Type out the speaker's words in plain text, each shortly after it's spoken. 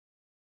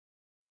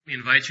We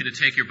invite you to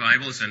take your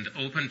Bibles and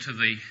open to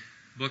the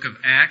book of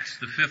Acts,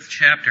 the 5th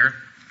chapter.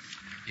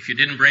 If you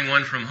didn't bring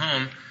one from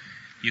home,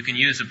 you can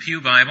use a pew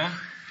Bible.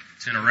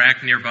 It's in a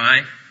rack nearby.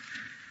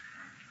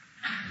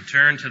 And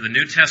turn to the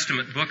New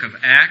Testament book of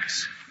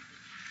Acts,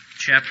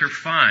 chapter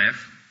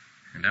 5,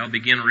 and I'll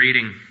begin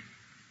reading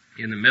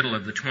in the middle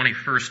of the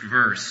 21st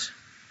verse.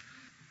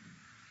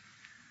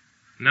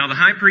 Now the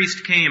high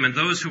priest came, and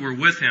those who were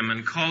with him,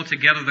 and called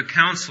together the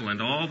council and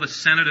all the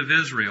senate of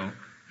Israel,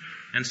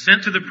 and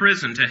sent to the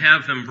prison to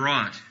have them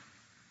brought.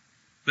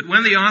 But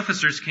when the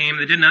officers came,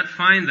 they did not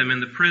find them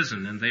in the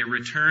prison, and they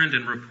returned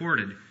and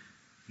reported,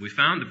 "We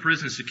found the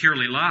prison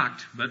securely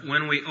locked, but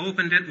when we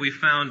opened it, we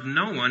found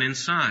no one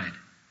inside."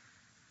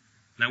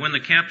 Now when the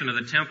captain of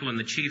the temple and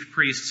the chief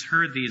priests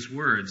heard these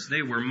words,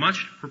 they were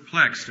much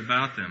perplexed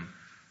about them,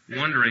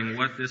 wondering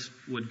what this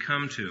would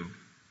come to.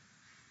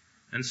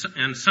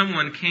 And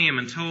someone came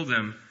and told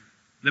them,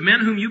 "The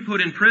men whom you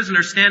put in prison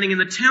are standing in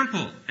the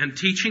temple and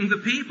teaching the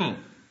people."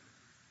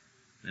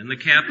 Then the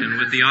captain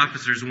with the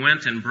officers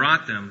went and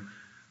brought them,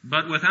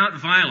 but without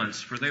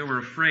violence, for they were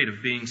afraid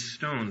of being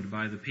stoned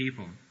by the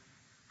people.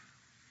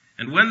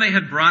 And when they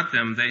had brought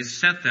them, they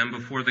set them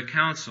before the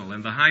council,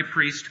 and the high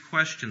priest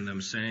questioned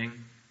them,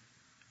 saying,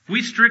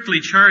 "We strictly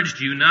charged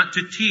you not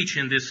to teach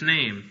in this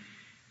name,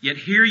 yet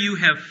here you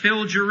have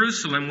filled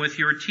Jerusalem with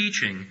your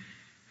teaching,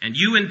 and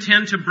you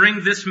intend to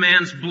bring this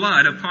man's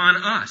blood upon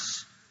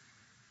us."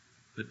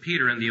 But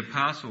Peter and the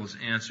apostles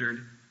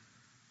answered,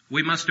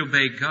 "We must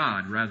obey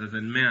God rather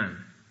than men.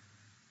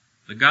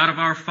 The God of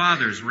our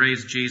fathers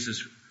raised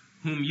Jesus,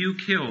 whom you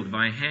killed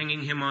by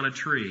hanging him on a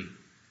tree.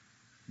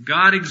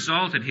 God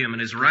exalted him in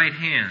his right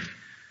hand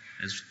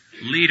as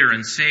leader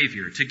and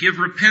Savior, to give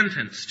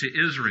repentance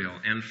to Israel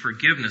and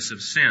forgiveness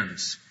of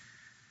sins.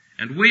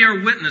 And we are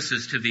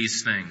witnesses to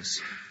these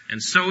things,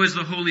 and so is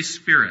the Holy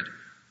Spirit,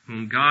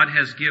 whom God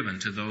has given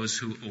to those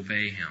who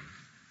obey him."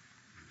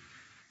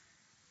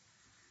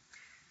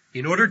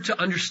 In order to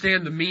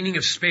understand the meaning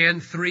of Span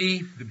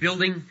 3, the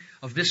building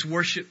of this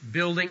worship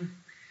building,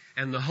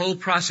 and the whole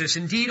process,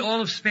 indeed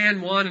all of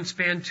Span 1 and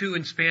Span 2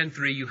 and Span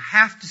 3, you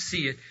have to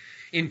see it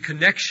in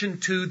connection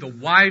to the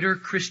wider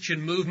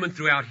Christian movement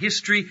throughout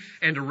history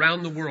and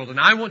around the world. And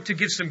I want to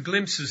give some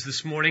glimpses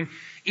this morning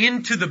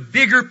into the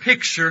bigger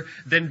picture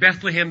than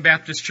Bethlehem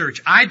Baptist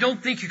Church. I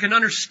don't think you can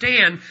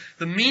understand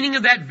the meaning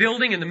of that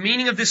building and the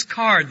meaning of this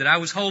card that I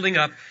was holding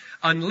up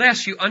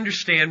unless you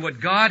understand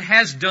what God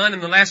has done in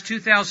the last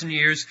 2,000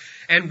 years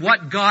and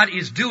what God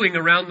is doing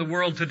around the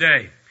world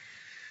today.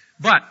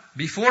 But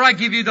before I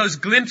give you those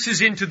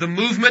glimpses into the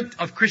movement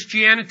of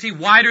Christianity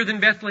wider than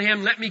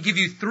Bethlehem, let me give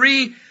you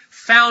 3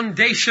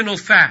 foundational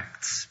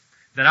facts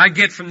that I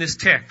get from this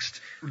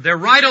text. They're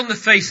right on the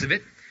face of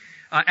it.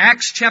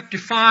 Acts chapter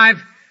 5,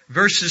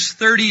 verses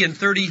 30 and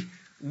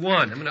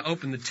 31. I'm going to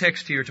open the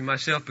text here to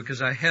myself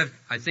because I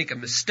think, a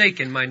mistake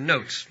in my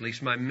notes. At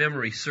least my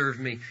memory served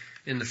me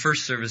in the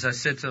first service. I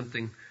said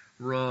something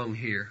wrong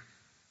here.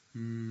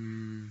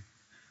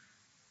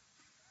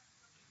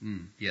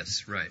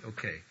 Yes, right,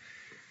 okay.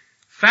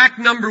 Fact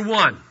number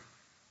 1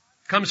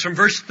 comes from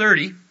verse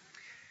 30.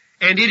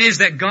 And it is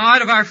that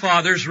God of our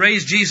fathers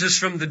raised Jesus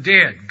from the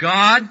dead.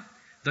 God,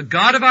 the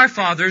God of our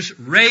fathers,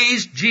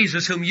 raised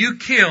Jesus, whom you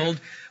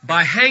killed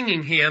by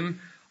hanging him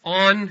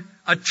on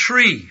a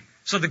tree.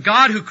 So the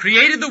God who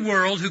created the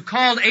world, who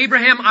called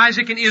Abraham,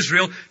 Isaac, and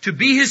Israel to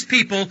be his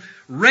people,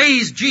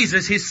 raised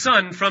Jesus, his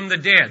son, from the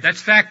dead.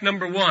 That's fact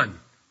number 1.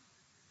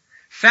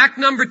 Fact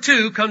number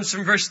 2 comes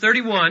from verse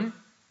 31.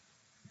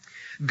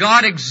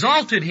 God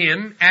exalted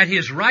him at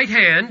his right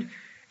hand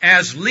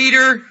as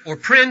leader or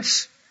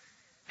prince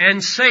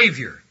and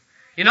Savior.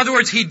 In other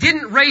words, he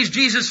didn't raise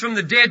Jesus from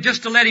the dead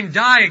just to let him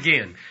die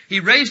again. He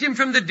raised him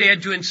from the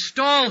dead to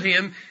install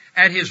him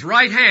at his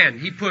right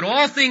hand. He put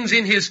all things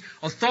in his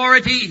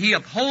authority. He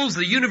upholds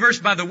the universe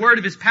by the word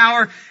of his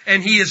power,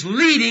 and he is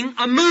leading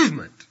a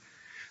movement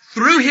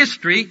through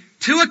history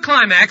to a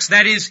climax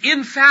that is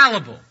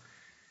infallible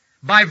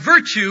by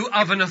virtue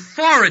of an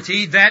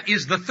authority that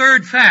is the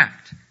third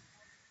fact,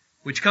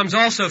 which comes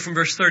also from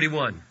verse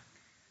 31.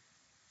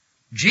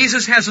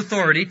 Jesus has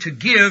authority to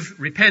give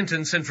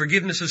repentance and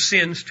forgiveness of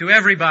sins to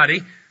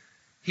everybody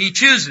he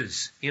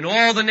chooses in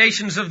all the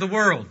nations of the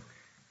world.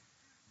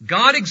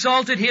 God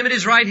exalted him at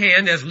his right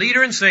hand as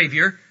leader and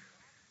Savior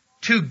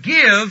to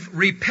give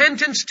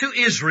repentance to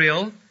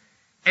Israel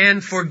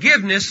and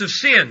forgiveness of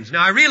sins.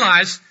 Now I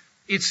realize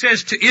it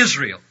says to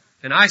Israel,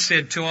 and I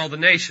said to all the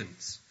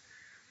nations.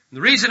 And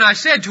the reason I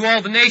said to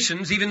all the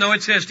nations, even though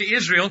it says to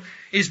Israel,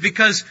 is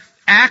because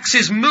Acts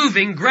is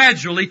moving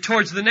gradually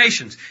towards the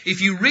nations.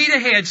 If you read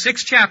ahead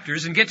 6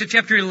 chapters and get to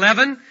chapter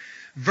 11,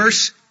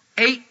 verse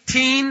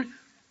 18,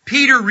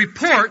 Peter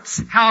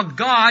reports how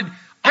God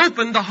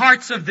opened the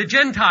hearts of the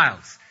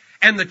Gentiles.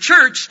 And the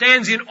church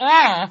stands in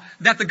awe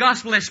that the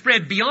gospel has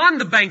spread beyond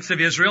the banks of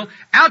Israel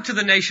out to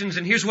the nations.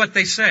 And here's what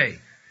they say.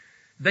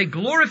 They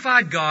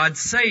glorified God,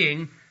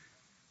 saying,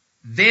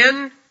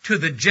 "Then to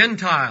the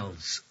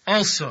Gentiles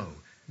also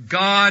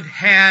God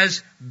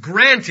has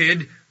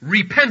granted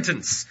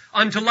repentance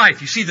unto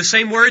life. You see the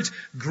same words?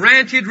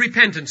 Granted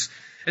repentance.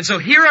 And so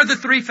here are the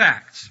three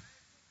facts.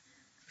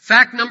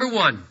 Fact number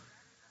one,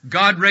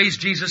 God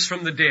raised Jesus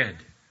from the dead.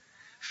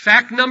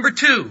 Fact number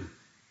two,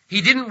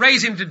 He didn't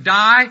raise Him to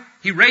die,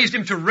 He raised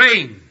Him to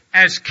reign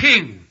as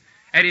King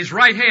at His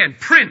right hand,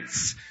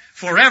 Prince,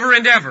 forever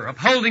and ever,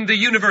 upholding the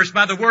universe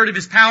by the word of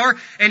His power,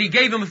 and He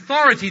gave Him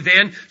authority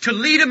then to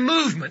lead a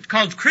movement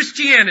called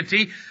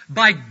Christianity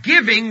by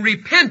giving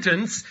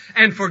repentance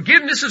and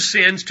forgiveness of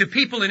sins to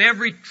people in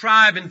every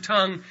tribe and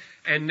tongue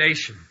and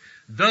nation.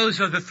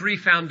 Those are the three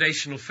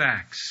foundational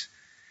facts.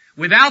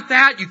 Without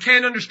that, you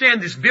can't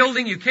understand this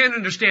building, you can't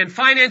understand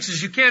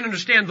finances, you can't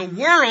understand the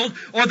world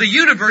or the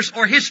universe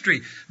or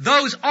history.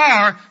 Those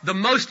are the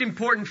most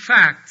important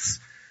facts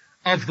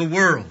of the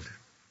world.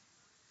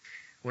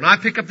 When I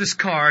pick up this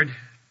card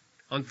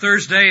on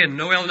Thursday, and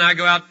Noel and I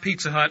go out to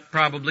Pizza Hut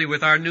probably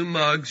with our new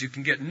mugs, you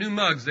can get new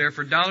mugs there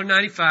for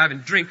 $1.95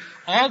 and drink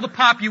all the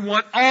pop you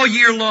want all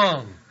year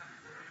long.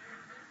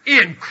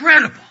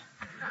 Incredible!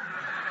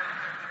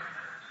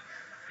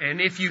 And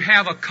if you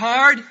have a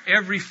card,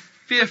 every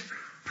fifth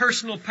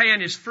personal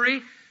pan is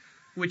free,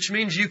 which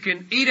means you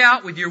can eat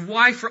out with your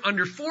wife for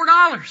under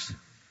 $4.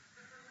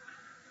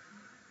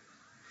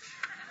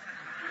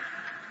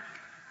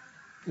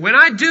 When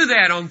I do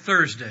that on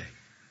Thursday,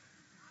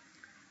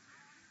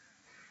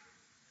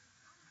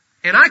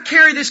 and I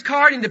carry this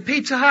card into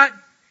Pizza Hut,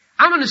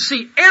 I'm going to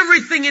see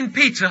everything in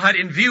Pizza Hut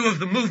in view of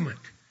the movement.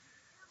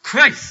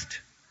 Christ.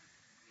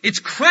 It's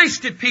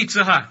Christ at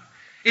Pizza Hut.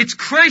 It's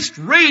Christ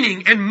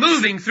reigning and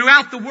moving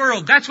throughout the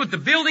world. That's what the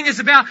building is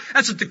about.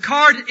 That's what the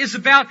card is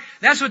about.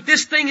 That's what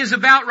this thing is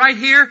about right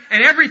here.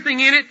 And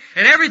everything in it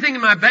and everything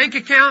in my bank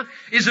account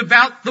is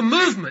about the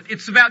movement.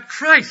 It's about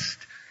Christ.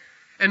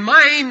 And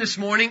my aim this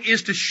morning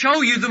is to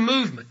show you the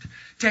movement.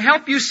 To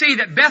help you see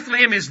that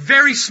Bethlehem is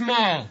very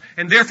small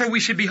and therefore we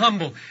should be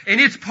humble.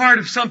 And it's part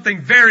of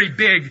something very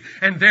big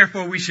and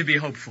therefore we should be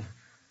hopeful.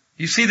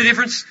 You see the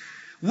difference?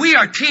 We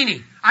are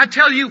teeny. I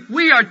tell you,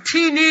 we are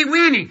teeny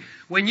weeny.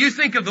 When you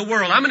think of the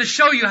world, I'm going to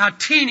show you how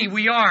teeny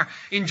we are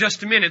in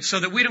just a minute so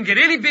that we don't get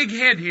any big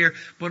head here,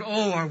 but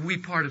oh, are we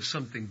part of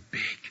something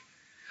big.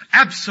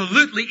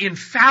 Absolutely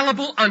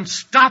infallible,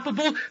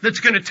 unstoppable, that's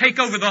going to take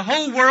over the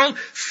whole world,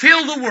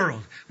 fill the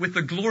world with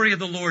the glory of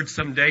the Lord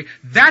someday.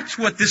 That's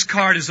what this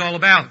card is all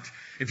about.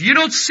 If you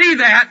don't see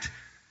that,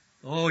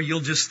 oh, you'll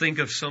just think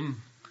of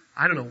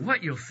I don't know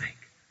what you'll think.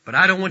 But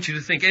I don't want you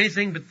to think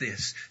anything but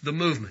this, the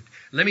movement.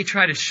 Let me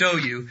try to show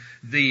you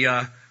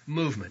the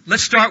movement.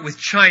 Let's start with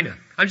China.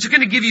 I'm just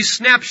going to give you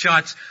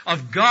snapshots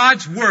of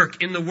God's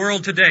work in the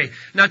world today.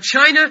 Now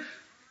China,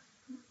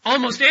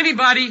 almost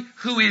anybody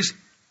who is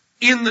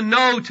in the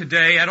know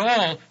today at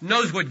all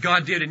knows what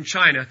God did in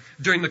China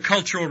during the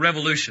Cultural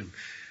Revolution.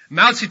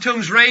 Mao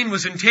Zedong's reign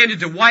was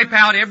intended to wipe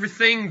out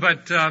everything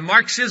but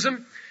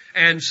Marxism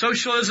and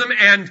socialism,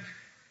 and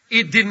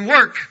it didn't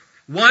work.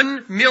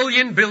 1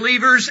 million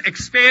believers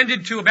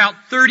expanded to about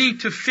 30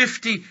 to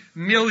 50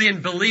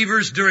 million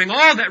believers during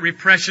all that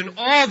repression,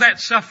 all that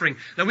suffering.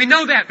 Now we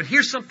know that, but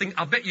here's something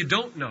I'll bet you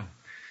don't know.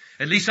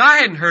 At least I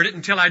hadn't heard it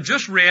until I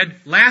just read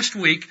last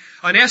week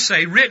an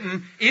essay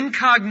written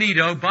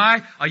incognito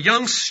by a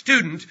young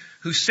student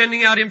who's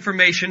sending out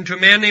information to a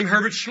man named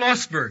Herbert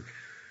Schlossberg.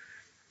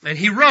 And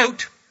he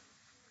wrote,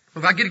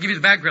 if I get to give you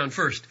the background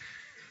first,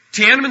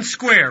 Tiananmen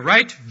Square,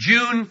 right?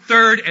 June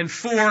 3rd and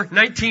 4th,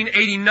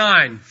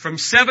 1989. From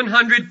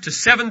 700 to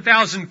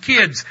 7,000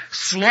 kids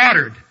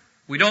slaughtered.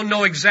 We don't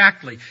know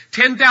exactly.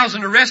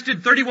 10,000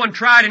 arrested, 31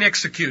 tried and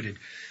executed.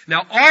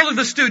 Now all of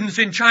the students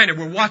in China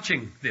were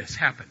watching this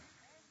happen.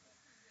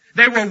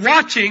 They were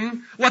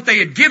watching what they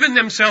had given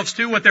themselves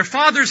to, what their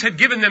fathers had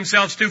given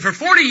themselves to for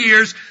 40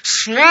 years,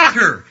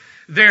 slaughter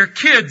their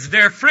kids,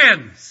 their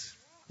friends.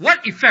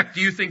 What effect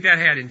do you think that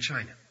had in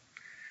China?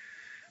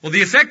 Well,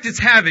 the effect it's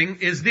having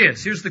is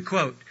this. Here's the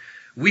quote.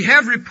 We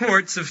have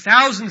reports of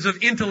thousands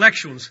of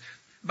intellectuals.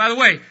 By the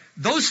way,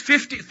 those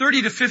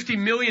 30 to 50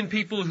 million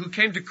people who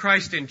came to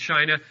Christ in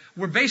China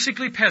were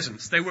basically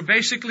peasants. They were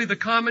basically the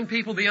common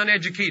people, the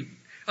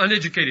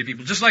uneducated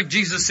people. Just like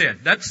Jesus said.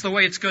 That's the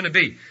way it's going to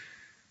be.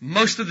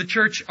 Most of the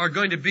church are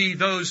going to be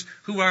those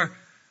who are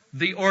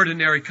the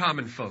ordinary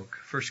common folk.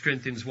 1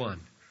 Corinthians 1.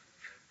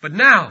 But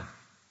now,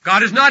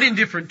 God is not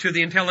indifferent to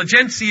the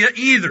intelligentsia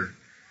either.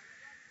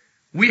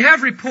 We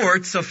have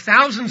reports of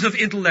thousands of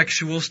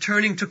intellectuals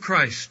turning to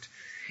Christ.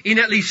 In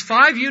at least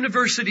 5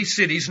 university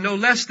cities, no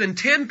less than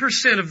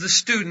 10% of the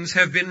students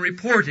have been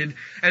reported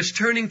as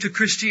turning to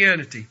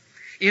Christianity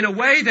in a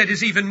way that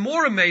is even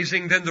more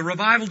amazing than the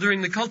revival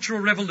during the Cultural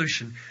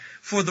Revolution.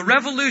 For the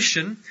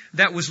revolution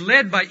that was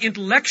led by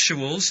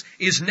intellectuals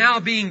is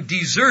now being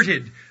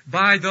deserted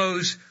by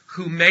those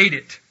who made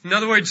it. In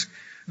other words,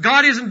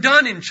 God isn't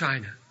done in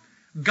China.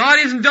 God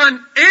isn't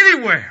done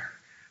anywhere.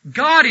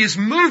 God is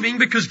moving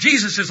because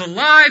Jesus is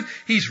alive,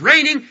 He's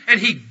reigning, and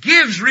He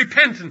gives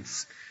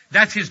repentance.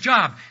 That's His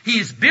job. He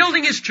is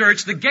building His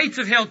church. The gates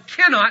of hell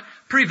cannot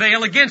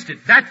prevail against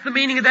it. That's the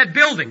meaning of that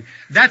building.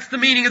 That's the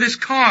meaning of this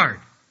card.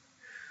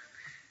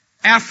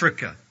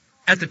 Africa.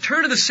 At the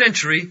turn of the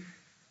century,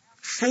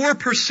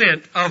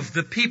 4% of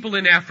the people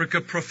in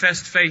Africa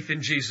professed faith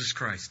in Jesus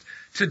Christ.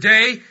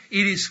 Today,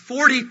 it is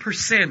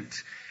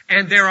 40%.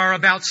 And there are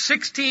about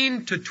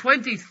 16 to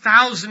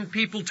 20,000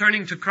 people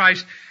turning to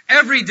Christ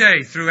every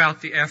day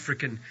throughout the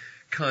African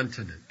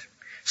continent.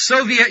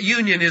 Soviet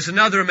Union is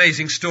another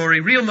amazing story,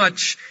 real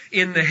much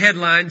in the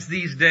headlines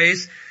these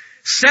days.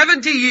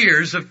 70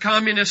 years of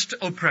communist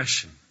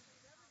oppression.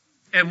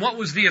 And what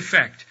was the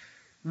effect?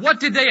 What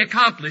did they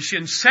accomplish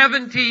in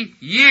 70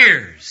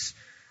 years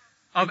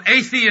of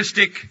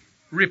atheistic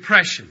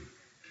repression?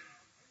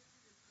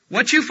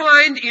 What you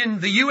find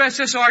in the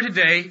USSR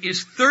today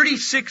is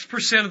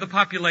 36% of the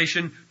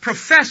population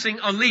professing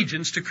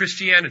allegiance to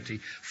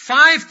Christianity.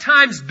 5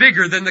 times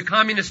bigger than the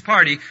Communist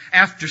Party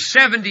after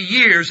 70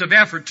 years of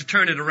effort to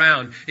turn it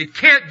around. It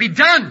can't be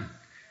done.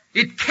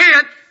 It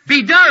can't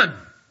be done.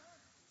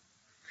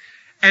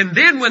 And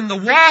then when the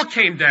wall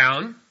came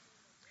down,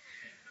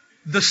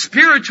 the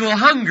spiritual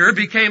hunger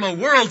became a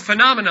world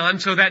phenomenon,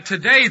 so that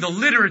today the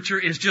literature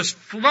is just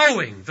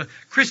flowing. The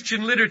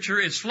Christian literature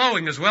is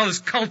flowing, as well as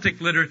cultic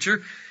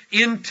literature,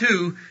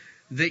 into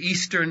the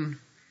Eastern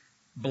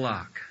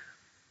Bloc.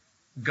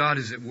 God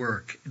is at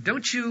work.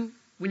 Don't you,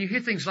 when you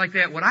hear things like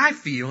that, what I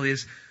feel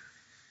is,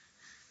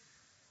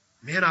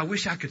 man, I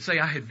wish I could say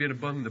I had been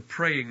among the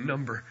praying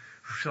number,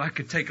 so I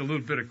could take a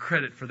little bit of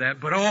credit for that.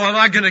 But am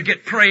I going to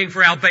get praying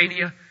for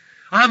Albania?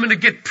 I'm going to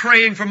get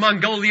praying for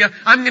Mongolia.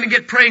 I'm going to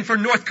get praying for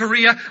North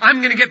Korea.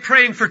 I'm going to get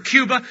praying for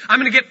Cuba. I'm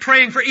going to get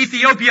praying for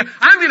Ethiopia.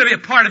 I'm going to be a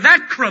part of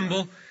that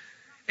crumble.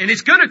 And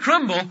it's going to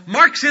crumble.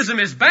 Marxism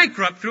is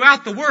bankrupt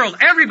throughout the world.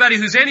 Everybody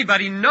who's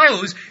anybody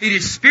knows it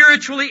is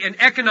spiritually and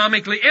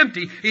economically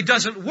empty. It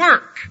doesn't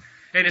work.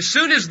 And as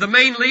soon as the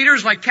main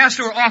leaders like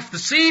Castro are off the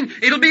scene,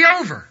 it'll be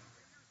over.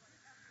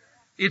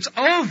 It's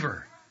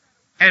over.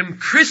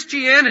 And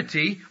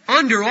Christianity,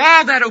 under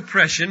all that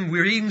oppression,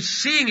 we're even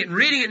seeing it and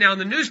reading it now in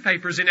the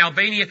newspapers in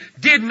Albania,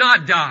 did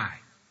not die.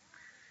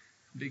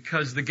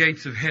 Because the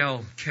gates of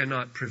hell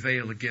cannot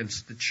prevail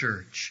against the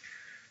church.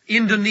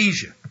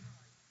 Indonesia.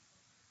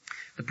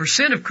 The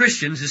percent of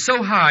Christians is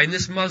so high in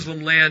this Muslim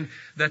land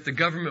that the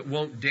government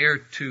won't dare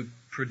to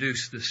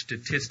produce the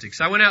statistics.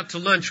 I went out to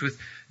lunch with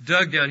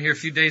Doug down here a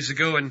few days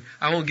ago, and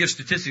I won't give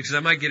statistics because I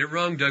might get it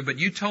wrong, Doug, but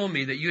you told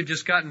me that you had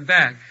just gotten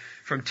back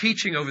from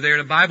teaching over there at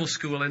a Bible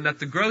school, and that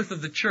the growth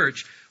of the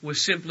church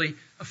was simply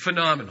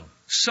phenomenal.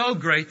 So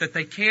great that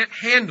they can't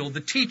handle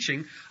the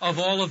teaching of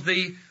all of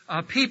the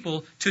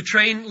people to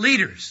train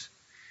leaders.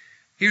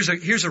 Here's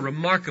a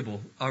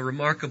remarkable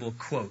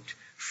quote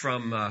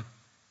from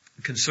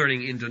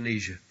concerning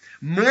Indonesia.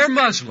 More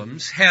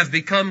Muslims have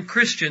become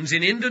Christians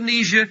in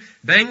Indonesia,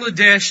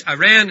 Bangladesh,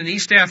 Iran, and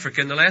East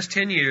Africa in the last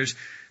 10 years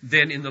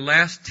than in the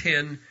last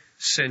 10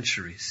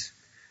 centuries.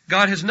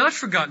 God has not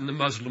forgotten the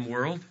Muslim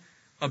world.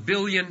 1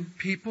 billion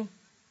people.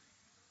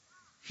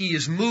 He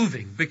is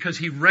moving because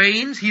He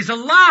reigns. He's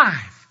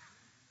alive.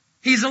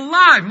 He's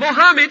alive.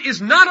 Muhammad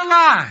is not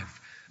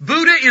alive.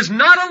 Buddha is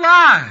not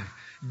alive.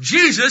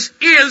 Jesus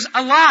is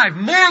alive.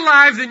 More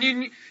alive than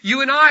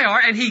you and I are,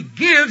 and He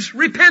gives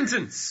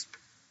repentance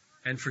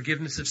and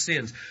forgiveness of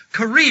sins.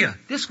 Korea,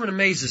 this one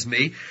amazes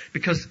me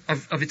because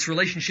of its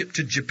relationship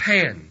to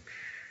Japan.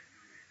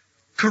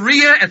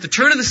 Korea, at the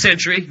turn of the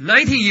century,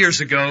 90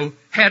 years ago,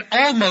 had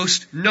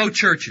almost no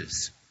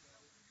churches.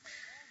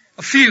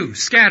 A few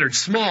scattered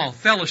small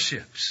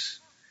fellowships.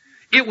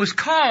 It was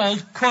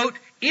called, quote,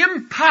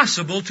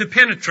 impossible to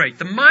penetrate.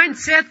 The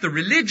mindset, the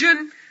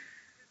religion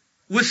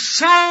was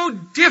so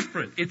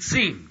different, it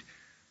seemed.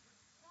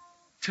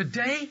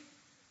 Today,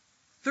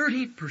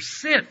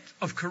 30%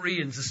 of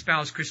Koreans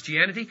espouse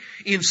Christianity.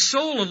 In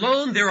Seoul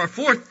alone, there are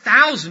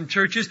 4,000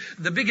 churches.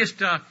 The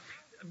biggest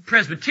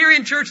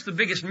Presbyterian church, the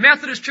biggest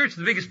Methodist church,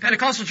 the biggest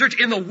Pentecostal church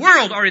in the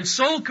world are in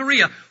Seoul,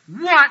 Korea.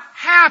 What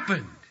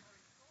happened?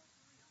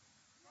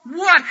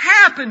 What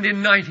happened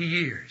in 90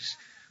 years?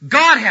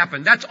 God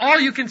happened. That's all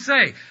you can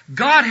say.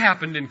 God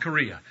happened in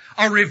Korea.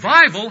 A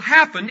revival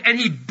happened, and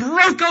He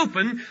broke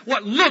open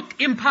what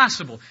looked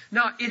impossible.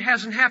 Now, it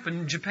hasn't happened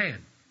in Japan.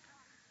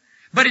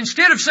 But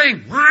instead of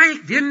saying, why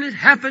didn't it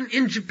happen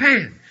in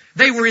Japan?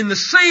 They were in the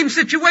same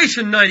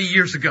situation 90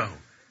 years ago.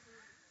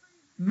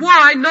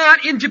 Why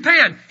not in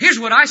Japan? Here's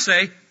what I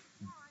say.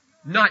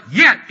 Not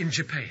yet in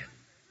Japan.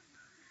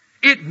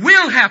 It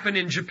will happen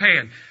in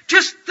Japan.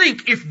 Just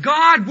think if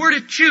God were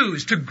to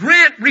choose to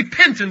grant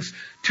repentance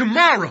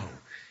tomorrow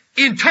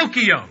in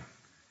Tokyo,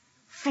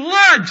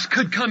 floods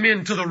could come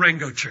into the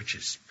Rengo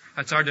churches.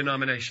 That's our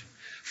denomination.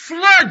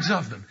 Floods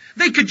of them.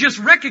 They could just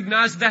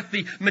recognize that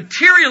the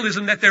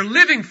materialism that they're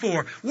living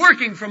for,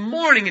 working from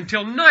morning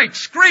until night,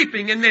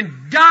 scraping and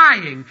then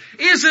dying,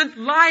 isn't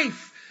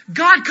life.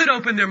 God could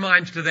open their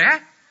minds to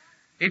that.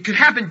 It could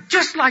happen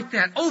just like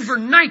that.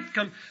 Overnight,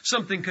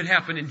 something could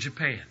happen in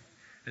Japan.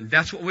 And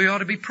that's what we ought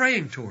to be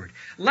praying toward.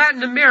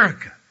 Latin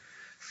America,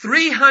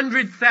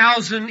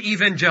 300,000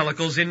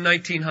 evangelicals in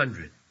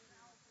 1900.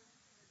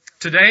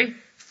 Today,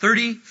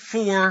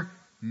 34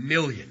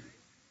 million.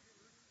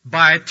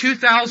 By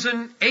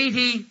 2000,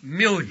 80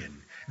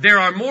 million. There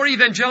are more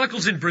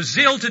evangelicals in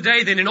Brazil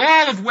today than in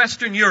all of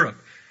Western Europe.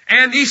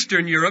 and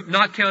Eastern Europe,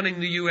 not counting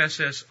the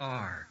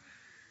USSR.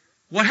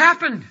 What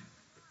happened?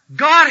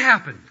 God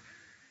happened.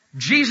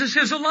 Jesus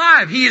is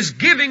alive. He is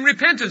giving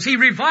repentance. He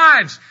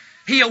revives.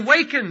 He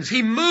awakens.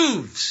 He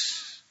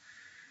moves.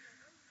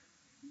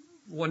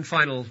 One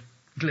final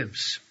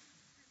glimpse.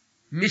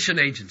 Mission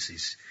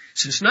agencies.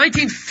 Since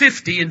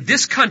 1950 in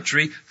this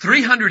country,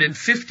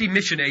 350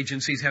 mission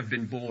agencies have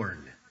been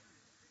born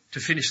to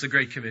finish the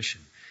Great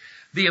Commission.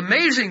 The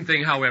amazing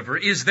thing, however,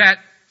 is that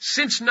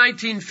since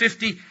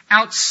 1950,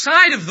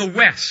 outside of the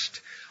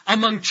West,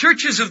 among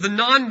churches of the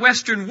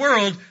non-Western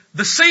world,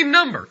 the same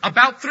number,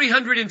 about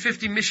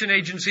 350 mission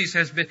agencies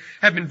have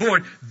been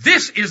born.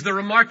 This is the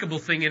remarkable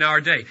thing in our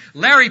day.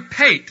 Larry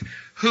Pate,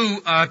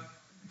 who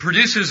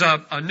produces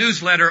a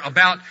newsletter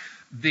about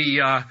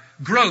the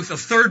growth of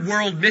third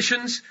world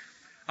missions,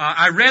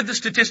 I read the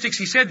statistics.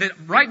 He said that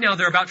right now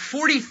there are about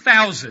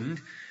 40,000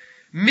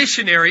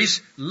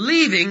 missionaries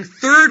leaving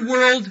third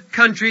world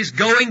countries,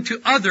 going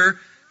to other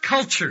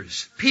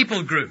cultures,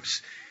 people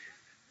groups.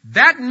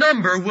 That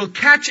number will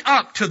catch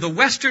up to the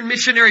Western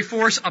missionary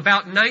force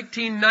about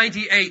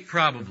 1998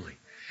 probably,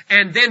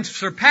 and then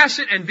surpass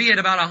it and be at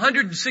about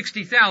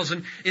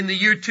 160,000 in the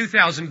year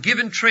 2000,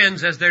 given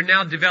trends as they're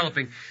now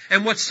developing.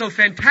 And what's so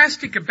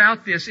fantastic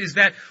about this is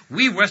that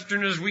we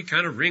Westerners, we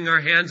kind of wring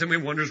our hands and we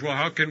wonder, well,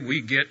 how can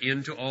we get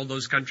into all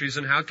those countries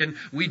and how can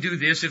we do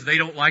this if they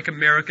don't like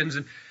Americans?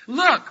 And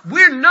look,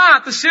 we're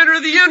not the center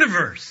of the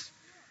universe.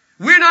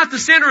 We're not the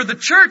center of the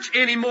church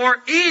anymore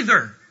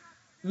either.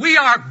 We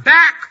are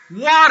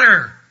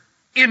backwater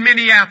in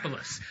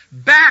Minneapolis.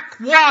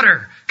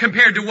 Backwater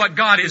compared to what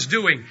God is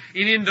doing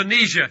in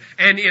Indonesia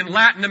and in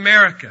Latin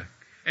America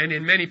and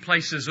in many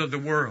places of the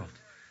world.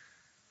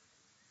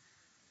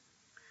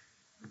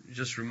 It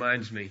just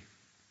reminds me,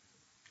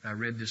 I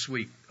read this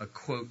week a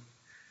quote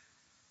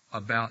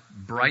about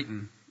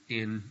Brighton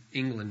in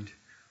England,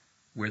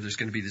 where there's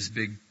going to be this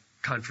big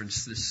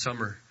conference this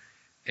summer.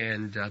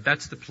 And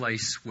that's the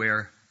place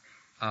where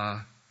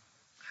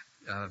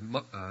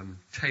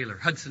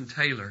Hudson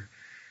Taylor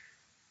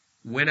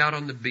went out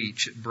on the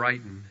beach at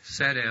Brighton,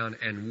 sat down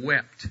and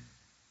wept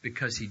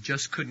because he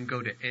just couldn't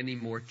go to any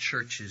more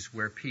churches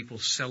where people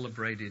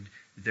celebrated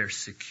their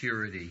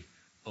security,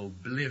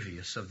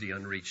 oblivious of the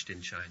unreached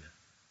in China.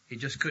 He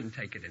just couldn't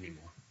take it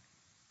anymore.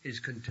 He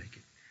just couldn't take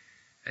it.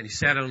 And he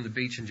sat on the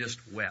beach and just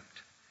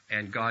wept.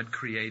 And God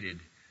created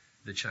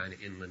the China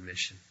Inland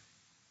Mission.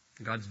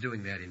 God's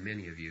doing that in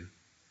many of you.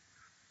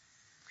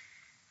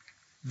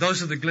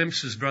 Those are the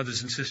glimpses,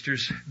 brothers and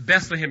sisters.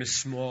 Bethlehem is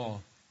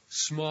small,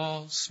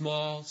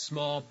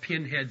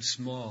 pinhead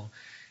small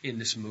in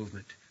this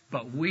movement.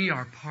 But we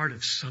are part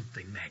of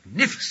something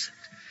magnificent.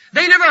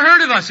 They never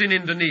heard of us in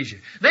Indonesia.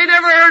 They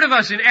never heard of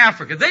us in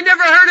Africa. They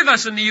never heard of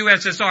us in the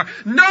USSR.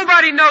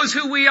 Nobody knows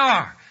who we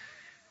are.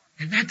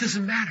 And that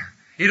doesn't matter.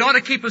 It ought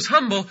to keep us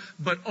humble,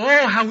 but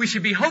oh, how we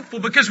should be hopeful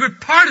because we're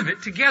part of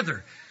it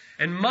together.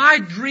 And my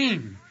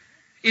dream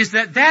is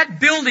that that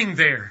building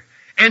there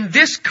and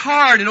this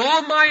card and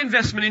all my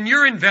investment and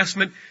your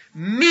investment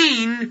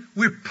mean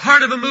we're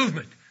part of a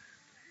movement.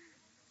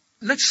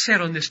 Let's set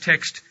on this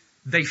text.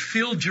 They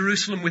filled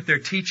Jerusalem with their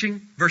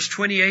teaching. Verse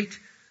 28.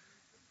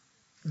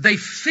 They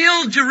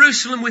filled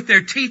Jerusalem with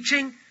their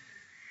teaching.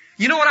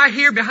 You know what I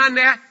hear behind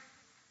that?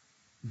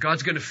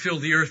 God's going to fill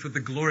the earth with the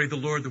glory of the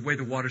Lord the way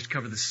the waters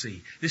cover the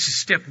sea. This is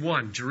step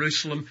one.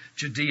 Jerusalem,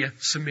 Judea,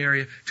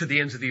 Samaria, to the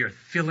ends of the earth.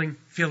 Filling,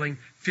 filling,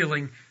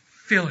 filling,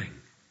 filling.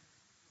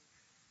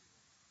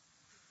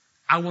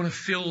 I want to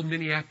fill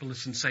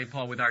Minneapolis and St.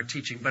 Paul with our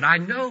teaching. But I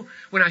know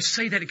when I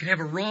say that it can have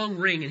a wrong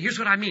ring. And here's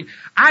what I mean.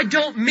 I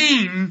don't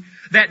mean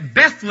that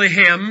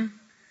Bethlehem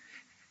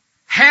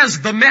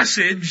has the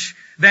message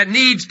that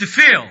needs to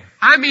fill.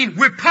 I mean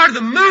we're part of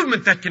the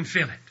movement that can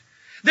fill it.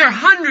 There are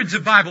hundreds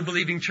of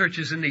Bible-believing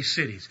churches in these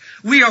cities.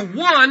 We are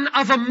one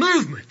of a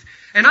movement.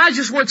 And I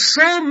just want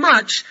so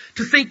much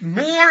to think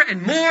more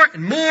and more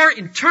and more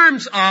in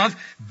terms of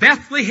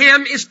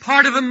Bethlehem is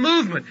part of a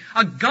movement.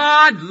 A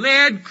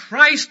God-led,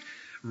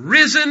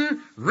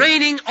 Christ-risen,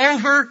 reigning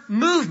over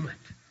movement.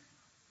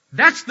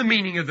 That's the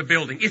meaning of the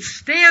building. It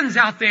stands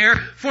out there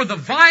for the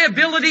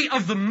viability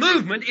of the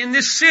movement in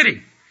this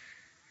city.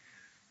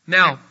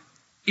 Now,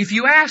 if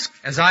you ask,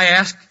 as I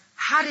asked,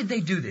 how did they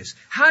do this?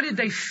 How did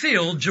they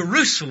fill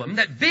Jerusalem,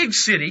 that big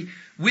city,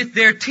 with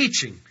their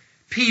teaching?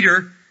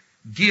 Peter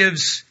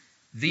gives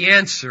the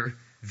answer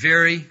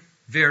very,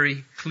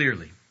 very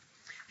clearly.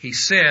 He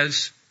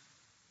says,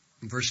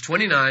 in verse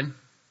 29,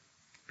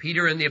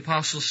 Peter and the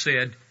apostles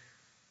said,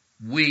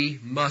 we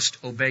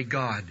must obey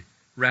God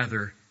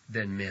rather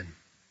than men.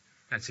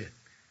 That's it.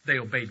 They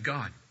obeyed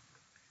God.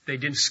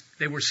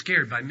 They were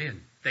scared by men.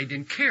 They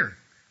didn't care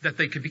that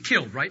they could be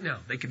killed right now.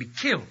 They could be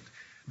killed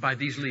by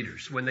these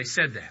leaders when they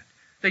said that.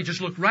 They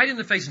just looked right in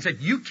the face and said,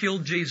 you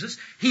killed Jesus.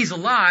 He's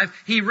alive.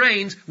 He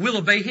reigns. We'll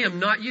obey him,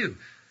 not you.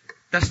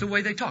 That's the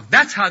way they talk.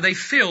 That's how they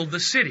filled the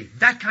city.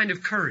 That kind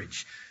of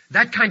courage.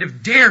 That kind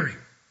of daring.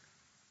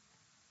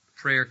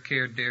 Prayer,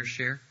 care, dare,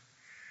 share.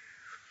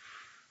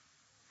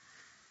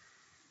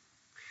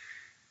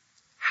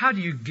 How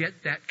do you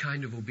get that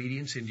kind of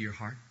obedience into your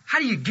heart? How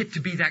do you get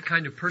to be that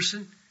kind of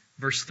person?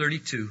 Verse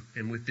 32,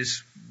 and with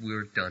this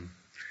we're done.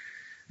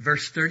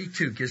 Verse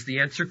 32 gives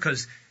the answer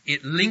because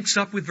it links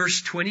up with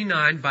verse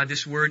 29 by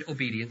this word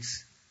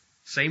obedience.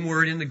 Same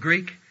word in the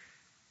Greek.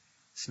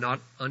 It's not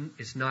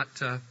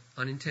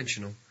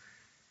unintentional.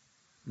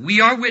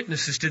 We are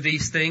witnesses to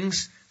these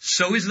things.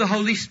 So is the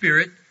Holy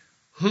Spirit,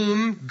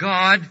 whom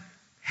God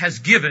has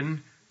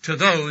given to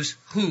those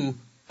who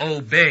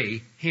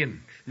obey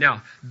Him.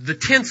 Now, the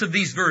tense of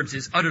these verbs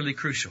is utterly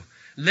crucial.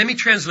 Let me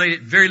translate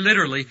it very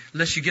literally,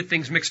 lest you get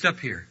things mixed up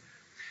here.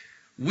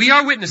 We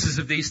are witnesses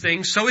of these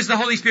things. So is the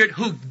Holy Spirit,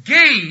 who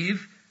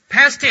gave,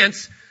 past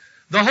tense,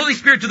 the Holy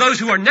Spirit to those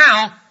who are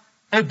now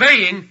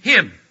obeying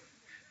Him.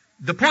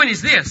 The point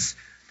is this.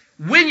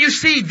 When you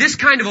see this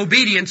kind of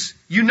obedience,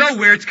 you know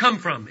where it's come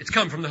from. It's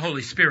come from the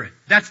Holy Spirit.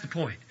 That's the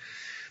point.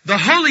 The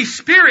Holy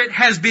Spirit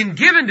has been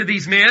given to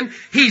these men.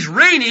 He's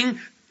reigning,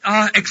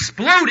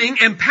 exploding,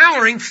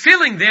 empowering,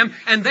 filling them,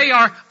 and they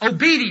are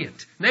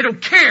obedient. They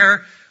don't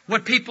care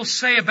what people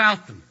say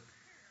about them.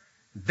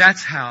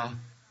 That's how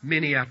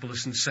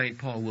Minneapolis and St.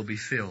 Paul will be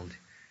filled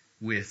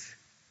with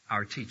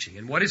our teaching.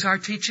 And what is our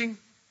teaching?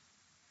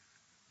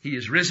 He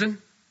is risen.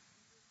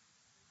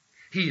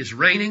 He is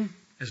reigning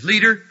as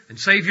leader and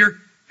Savior,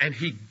 and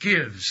He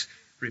gives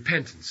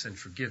repentance and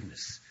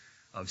forgiveness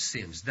of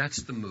sins.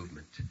 That's the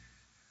movement.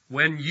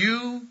 When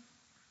you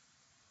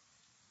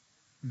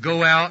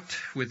go out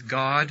with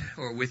God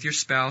or with your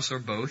spouse or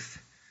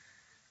both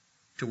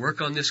to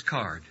work on this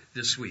card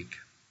this week,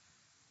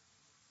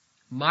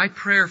 my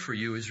prayer for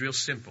you is real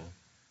simple.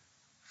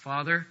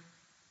 Father,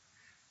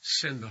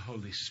 send the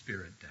Holy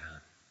Spirit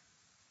down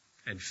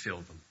and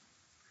fill them.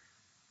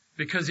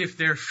 Because if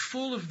they're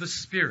full of the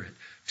Spirit,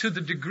 to the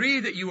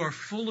degree that you are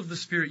full of the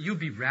Spirit, you'll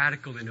be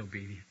radical in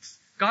obedience.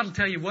 God will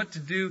tell you what to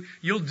do.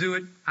 You'll do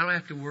it. I don't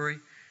have to worry.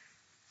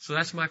 So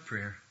that's my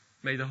prayer.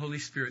 May the Holy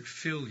Spirit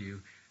fill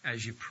you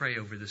as you pray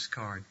over this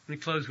card. Let me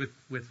close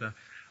with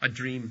a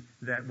dream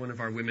that one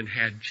of our women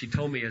had. She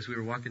told me as we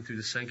were walking through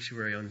the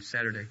sanctuary on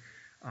Saturday,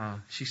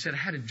 she said, I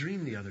had a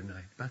dream the other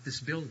night about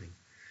this building.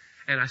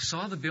 And I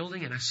saw the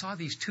building and I saw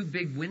these two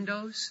big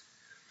windows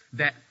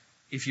that,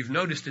 if you've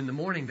noticed in the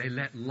morning, they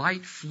let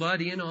light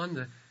flood in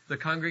on the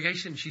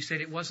congregation. She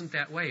said it wasn't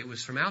that way. It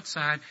was from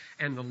outside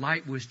and the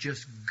light was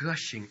just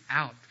gushing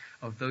out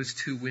of those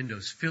two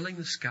windows, filling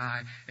the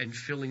sky and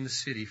filling the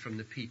city from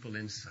the people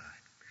inside.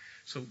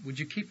 So would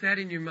you keep that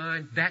in your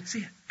mind? That's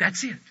it.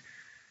 That's it.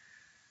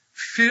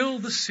 Fill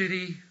the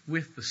city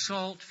with the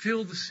salt.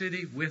 Fill the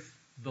city with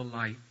the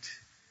light.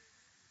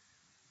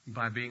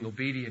 By being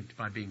obedient,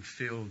 by being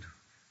filled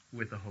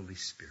with the Holy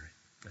Spirit.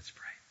 Let's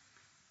pray.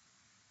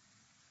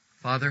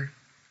 Father,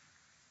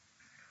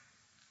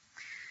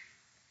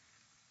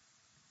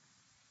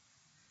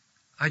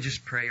 I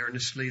just pray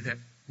earnestly that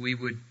we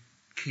would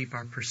keep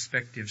our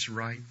perspectives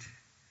right.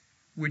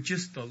 We're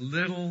just a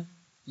little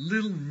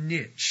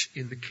niche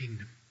in the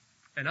kingdom.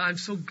 And I'm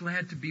so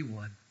glad to be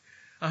one.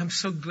 I'm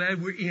so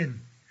glad we're in.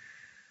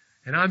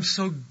 And I'm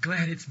so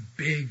glad it's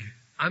big.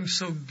 I'm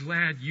so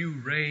glad you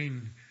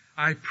reign.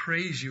 I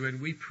praise you, and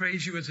we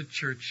praise you as a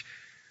church.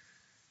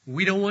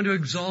 We don't want to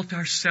exalt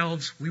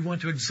ourselves. We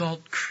want to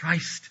exalt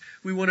Christ.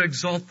 We want to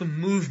exalt the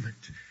movement.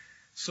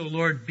 So,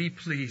 Lord, be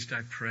pleased,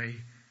 I pray,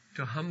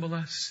 to humble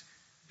us.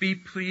 Be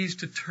pleased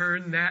to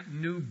turn that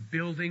new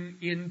building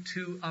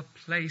into a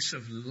place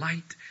of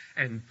light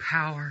and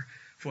power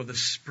for the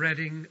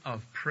spreading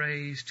of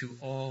praise to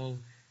all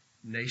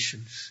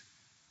nations.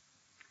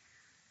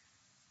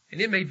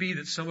 And it may be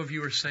that some of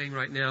you are saying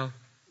right now,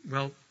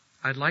 well,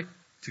 I'd like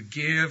to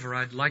give, or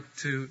I'd like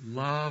to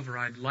love, or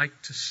I'd like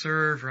to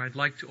serve, or I'd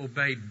like to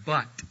obey,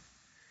 but.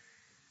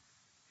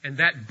 And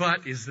that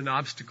but is an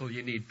obstacle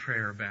you need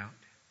prayer about.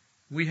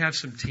 We have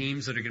some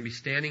teams that are going to be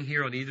standing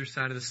here on either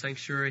side of the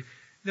sanctuary.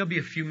 There'll be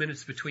a few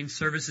minutes between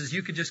services.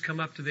 You could just come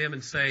up to them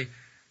and say,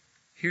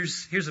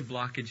 here's a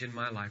blockage in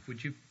my life.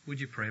 Would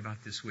you pray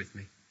about this with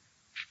me?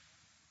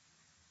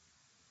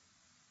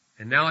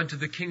 And now unto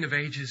the King of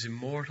ages,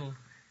 immortal,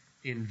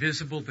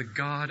 invisible, the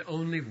God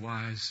only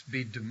wise,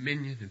 be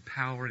dominion and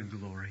power and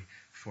glory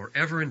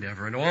forever and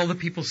ever. And all the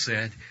people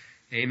said,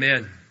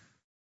 Amen.